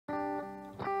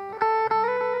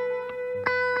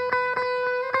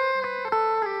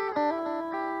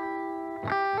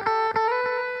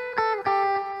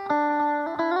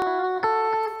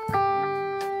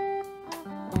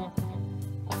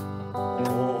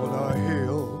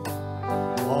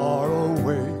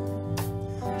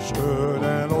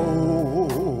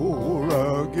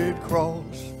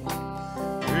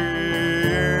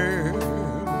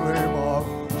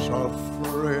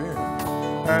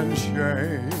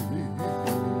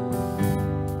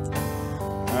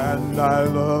And I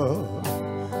love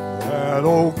that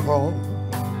old cross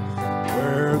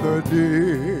where the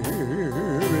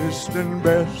dearest and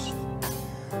best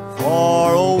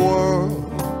for a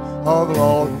world of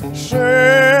lost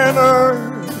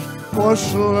sinners was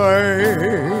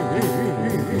slain.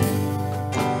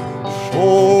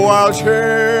 So I'll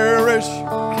cherish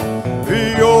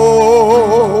the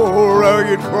old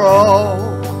rugged cross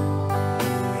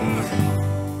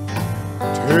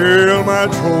till my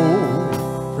trophies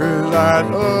at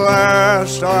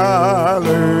last I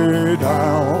lay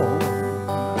down.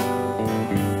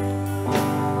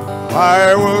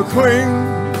 I will cling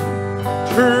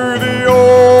to the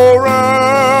old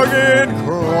rugged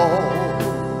cross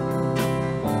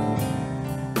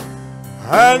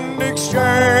and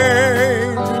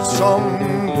exchange it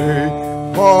someday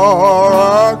for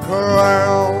a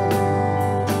crown.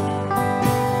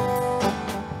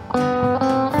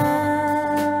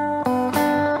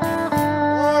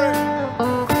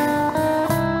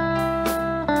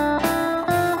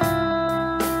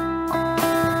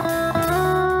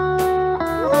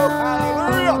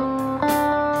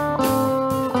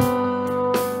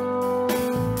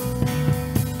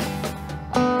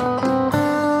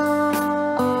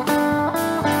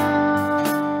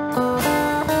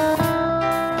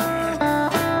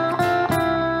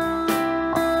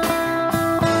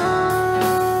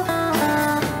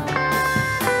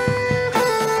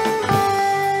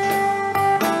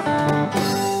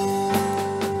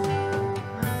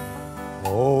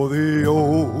 Oh, the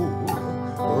old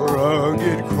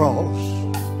rugged cross,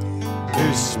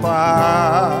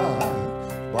 despised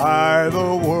by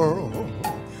the world,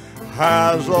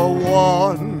 has a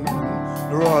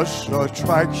wondrous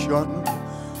attraction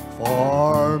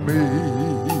for me.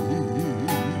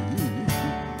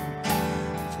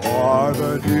 For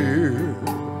the dear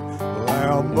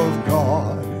Lamb of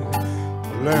God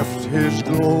left his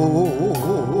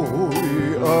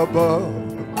glory above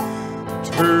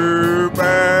to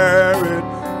bear it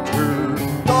to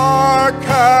dark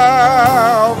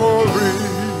Calvary.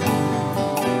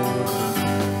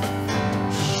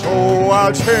 So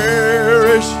I'll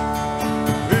cherish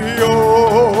the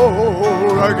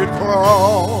old rugged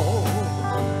cross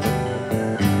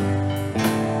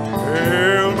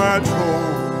till my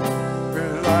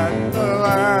trophies at the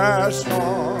last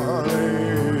are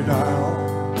laid down.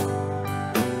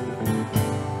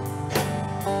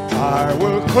 I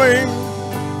will cling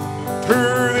to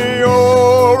the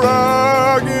old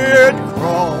rugged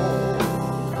cross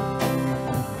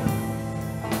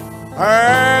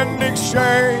and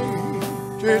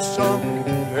exchange it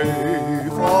someday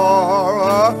for a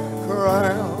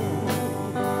crown.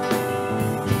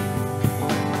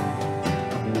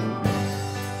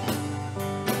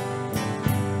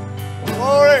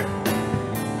 Glory!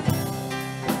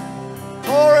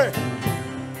 Glory!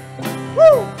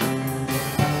 Woo!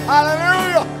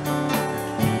 Hallelujah!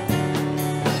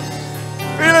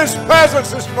 Feel his presence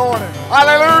this morning.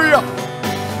 Hallelujah.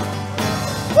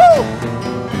 Woo!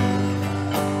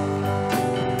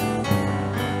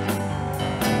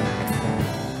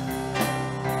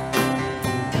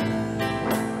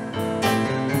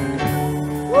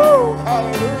 Woo!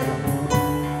 Hallelujah.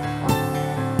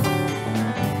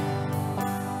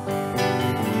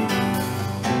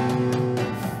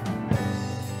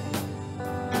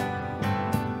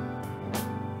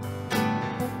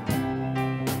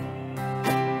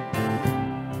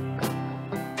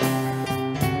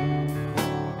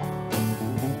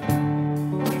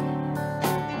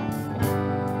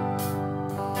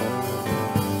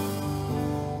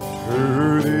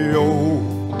 To the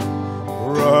old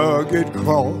rugged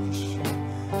cross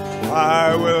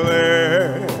I will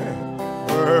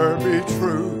ever be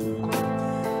true.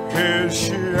 His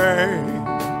shame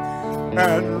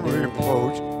and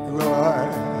reproach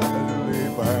gladly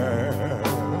bear.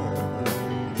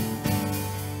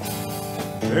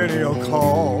 Then he'll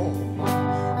call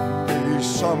me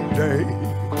someday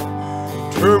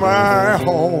to my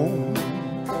home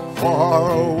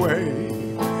far away,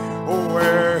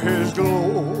 where his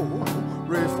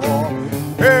glory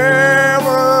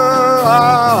forever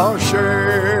I'll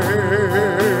share.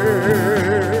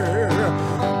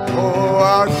 Oh,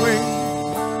 I'll cling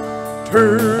to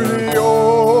the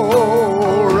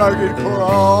old rugged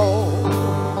cross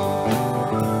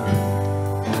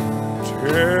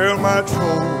till my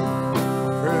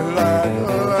trophies at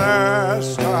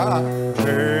last I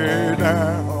lay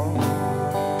down.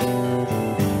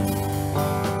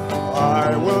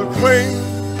 I will cling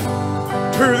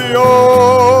to the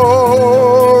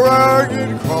old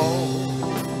rugged cross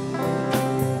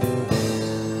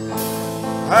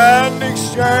and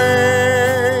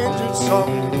exchange it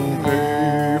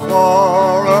someday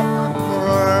for a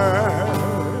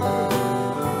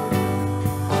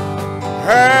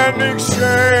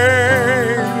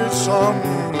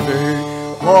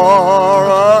for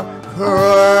a crown.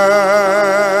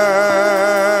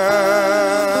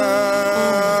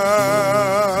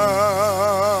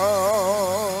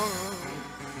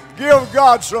 Give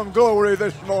God some glory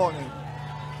this morning.